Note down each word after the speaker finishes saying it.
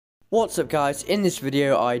What's up guys, in this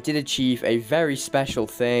video I did achieve a very special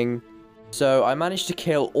thing. So I managed to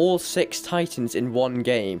kill all 6 titans in one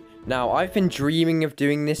game. Now I've been dreaming of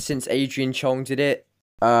doing this since Adrian Chong did it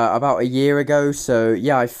about a year ago. So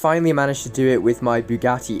yeah, I finally managed to do it with my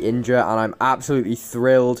Bugatti INDRA and I'm absolutely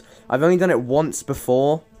thrilled. I've only done it once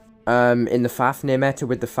before in the Fafnir meta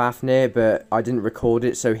with the Fafnir, but I didn't record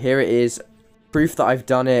it. So here it is, proof that I've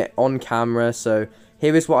done it on camera. So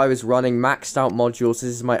here is what I was running, maxed out modules. This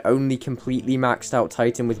is my only completely maxed out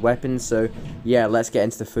Titan with weapons, so yeah, let's get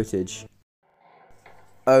into the footage.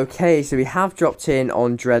 Okay, so we have dropped in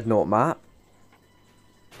on Dreadnought map.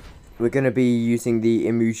 We're going to be using the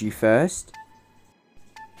emoji first.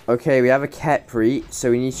 Okay, we have a Kepri, so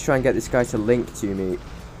we need to try and get this guy to link to me.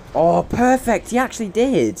 Oh, perfect, he actually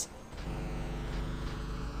did!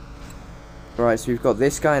 Right, so we've got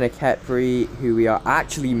this guy and a Kepri, who we are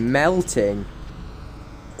actually melting.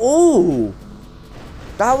 Oh,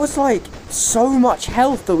 that was like so much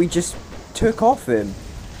health that we just took off him.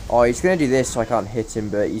 Oh, he's going to do this so I can't hit him,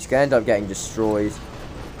 but he's going to end up getting destroyed.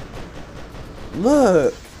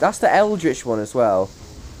 Look, that's the Eldritch one as well.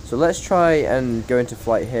 So let's try and go into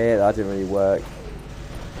flight here. That didn't really work.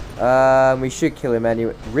 We should kill him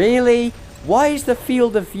anyway. Really? Why is the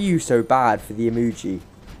field of view so bad for the emoji?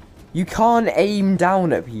 You can't aim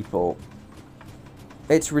down at people.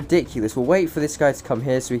 It's ridiculous. We'll wait for this guy to come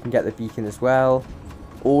here so we can get the beacon as well.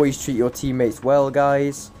 Always treat your teammates well,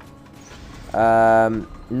 guys.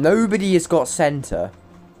 Nobody has got center.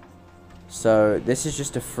 So, this is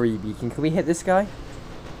just a free beacon. Can we hit this guy?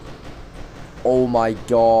 Oh my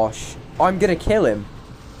gosh. I'm going to kill him.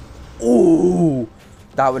 Ooh.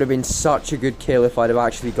 That would have been such a good kill if I'd have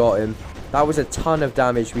actually got him. That was a ton of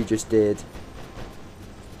damage we just did.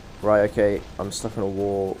 Right, okay, I'm stuck on a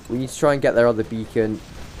wall. We need to try and get their other beacon.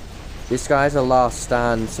 This guy has a last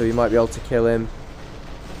stand, so we might be able to kill him.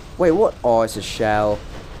 Wait, what? Oh, it's a shell.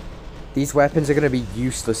 These weapons are going to be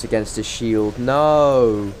useless against his shield.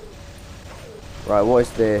 No! Right, what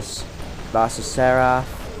is this? That's a Seraph.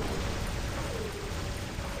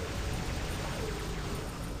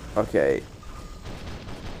 Okay.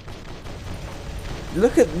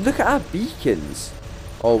 Look at our beacons.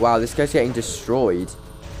 Oh, wow, this guy's getting destroyed.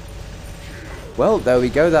 Well, there we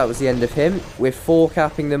go. That was the end of him. We're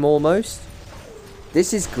 4-capping them almost.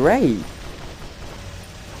 This is great.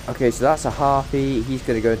 Okay, so that's a Harpy. He's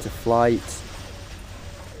going to go into flight.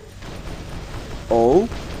 Oh.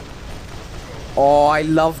 Oh, I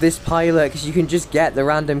love this pilot because you can just get the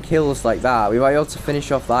random kills like that. We might be able to finish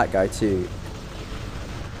off that guy too.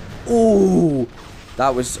 Ooh.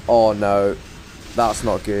 That was... Oh, no. That's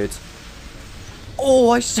not good. Oh,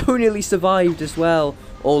 I so nearly survived as well.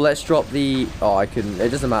 Oh, let's drop the... Oh, I couldn't. It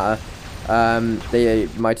doesn't matter.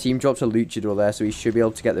 My team dropped a Luchador there, so we should be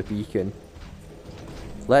able to get the beacon.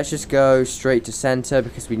 Let's just go straight to center,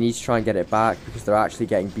 because we need to try and get it back, because they're actually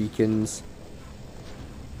getting beacons.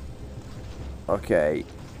 Okay.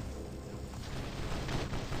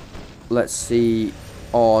 Let's see.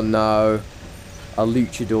 Oh, no. A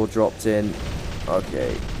Luchador dropped in.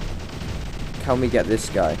 Okay. Can we get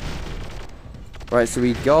this guy? Right, so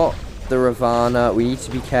we got the Ravana. We need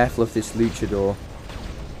to be careful of this Luchador.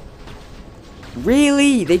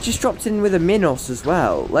 Really? They just dropped in with a Minos as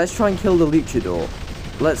well. Let's try and kill the Luchador.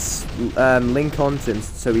 Let's link onto him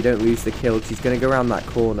so we don't lose the kill, because he's going to go around that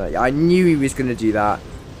corner. I knew he was going to do that.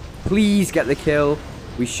 Please get the kill.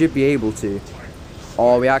 We should be able to.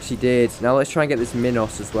 Oh, we actually did. Now let's try and get this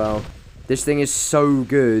Minos as well. This thing is so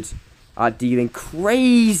good at dealing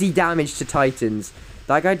crazy damage to Titans.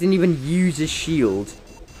 That guy didn't even use his shield.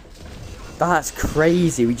 That's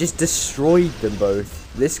crazy. We just destroyed them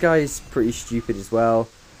both. This guy is pretty stupid as well.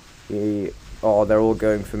 Oh, they're all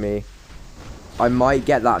going for me. I might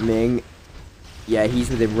get that Ming. Yeah, he's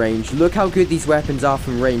within range. Look how good these weapons are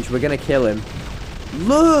from range. We're going to kill him.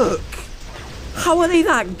 Look! How are they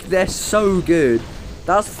that... They're so good.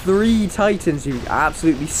 That's 3 Titans who've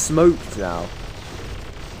absolutely smoked now.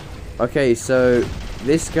 Okay, so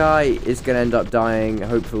this guy is going to end up dying,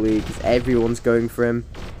 hopefully, because everyone's going for him.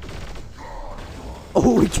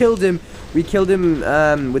 Oh, we killed him. We killed him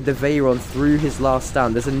with the Veyron through his last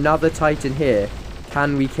stand. There's another Titan here.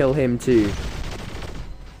 Can we kill him too?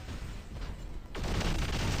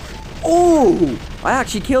 Oh, I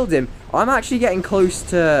actually killed him. I'm actually getting close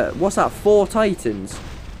to, what's that, 4 Titans.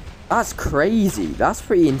 That's crazy. That's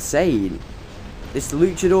pretty insane. This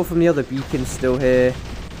Luchador from the other beacon's still here.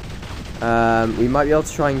 We might be able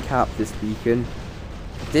to try and cap this beacon.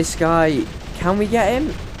 This guy, can we get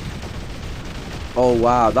him? Oh,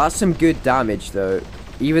 wow. That's some good damage, though.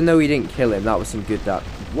 Even though we didn't kill him, that was some good damage.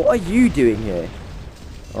 What are you doing here?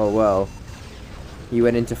 Oh, well. He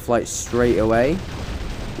went into flight straight away.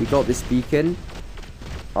 We got this beacon.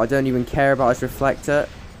 I don't even care about his reflector.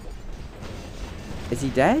 Is he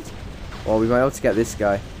dead? Well, we might be able to get this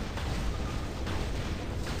guy.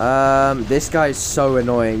 This guy is so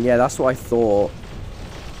annoying. Yeah, that's what I thought.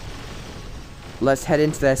 Let's head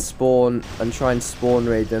into their spawn and try and spawn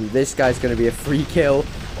raid them. This guy's going to be a free kill.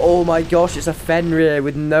 Oh my gosh, it's a Fenrir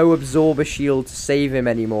with no absorber shield to save him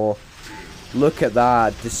anymore. Look at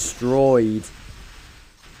that. Destroyed.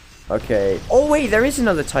 Okay. Oh wait, there is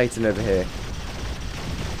another Titan over here.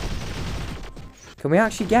 Can we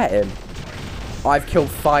actually get him? I've killed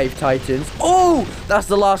 5 Titans. Oh! That's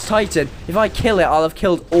the last Titan. If I kill it, I'll have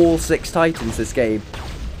killed all 6 Titans this game.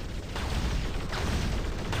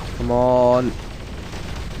 Come on.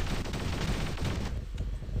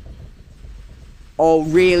 Oh,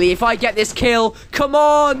 really? If I get this kill, come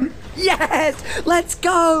on! Yes! Let's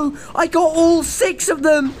go! I got all 6 of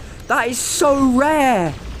them! That is so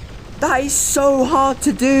rare! That is so hard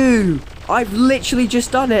to do! I've literally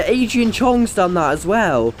just done it. Adrian Chong's done that as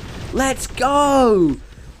well. Let's go!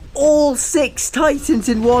 All 6 Titans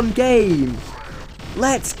in one game!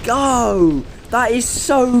 Let's go! That is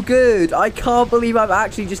so good! I can't believe I've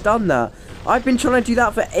actually just done that. I've been trying to do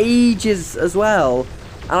that for ages as well.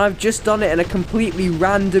 And I've just done it in a completely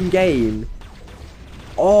random game.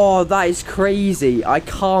 Oh, that is crazy. I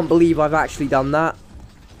can't believe I've actually done that.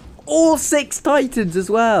 All 6 Titans as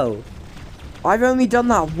well. I've only done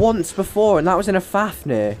that once before, and that was in a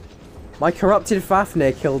Fafnir. My corrupted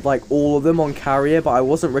Fafnir killed, like, all of them on carrier, but I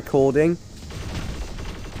wasn't recording.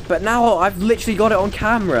 But now I've literally got it on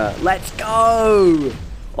camera. Let's go!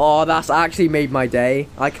 Oh, that's actually made my day.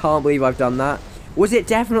 I can't believe I've done that. Was it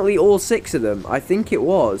definitely all 6 of them? I think it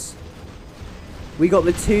was. We got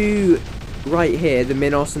the 2 right here, the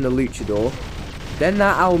Minos and the Luchador. Then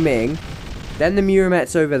that Ao Ming. Then the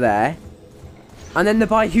Muramet's over there. And then the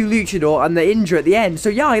Baihu Luchador and the Indra at the end. So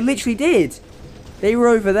yeah, I literally did. They were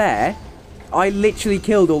over there. I literally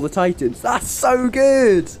killed all the Titans. That's so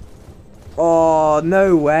good. Oh,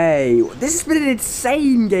 no way. This has been an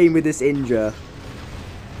insane game with this Indra.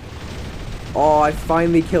 Oh, I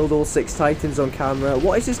finally killed all 6 Titans on camera.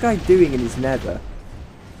 What is this guy doing in his nether?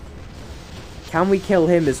 Can we kill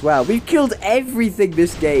him as well? We've killed everything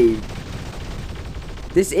this game.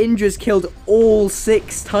 This Indra's killed all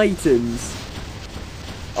 6 Titans.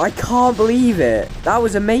 I can't believe it. That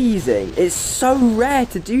was amazing. It's so rare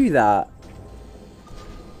to do that.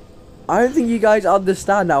 I don't think you guys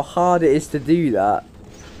understand how hard it is to do that.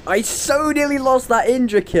 I so nearly lost that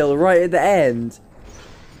Indra kill right at the end.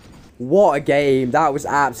 What a game. That was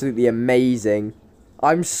absolutely amazing.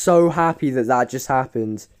 I'm so happy that that just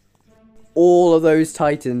happened. All of those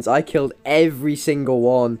Titans, I killed every single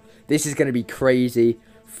one. This is going to be crazy.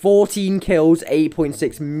 14 kills,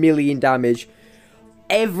 8.6 million damage.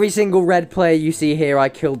 Every single red player you see here, I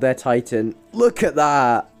killed their Titan. Look at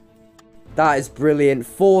that. That is brilliant.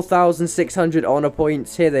 4,600 honor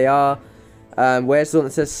points. Here they are. Where's the one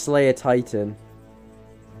that says Slayer Titan?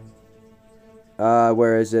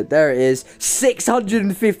 Where is it? There it is.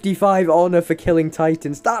 655 honor for killing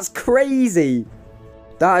Titans. That's crazy.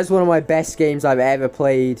 That is one of my best games I've ever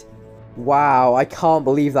played. Wow, I can't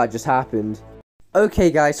believe that just happened.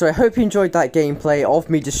 Okay guys, so I hope you enjoyed that gameplay of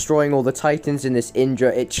me destroying all the Titans in this Indra.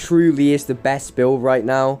 It truly is the best build right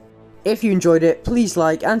now. If you enjoyed it, please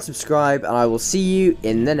like and subscribe, and I will see you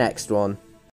in the next one.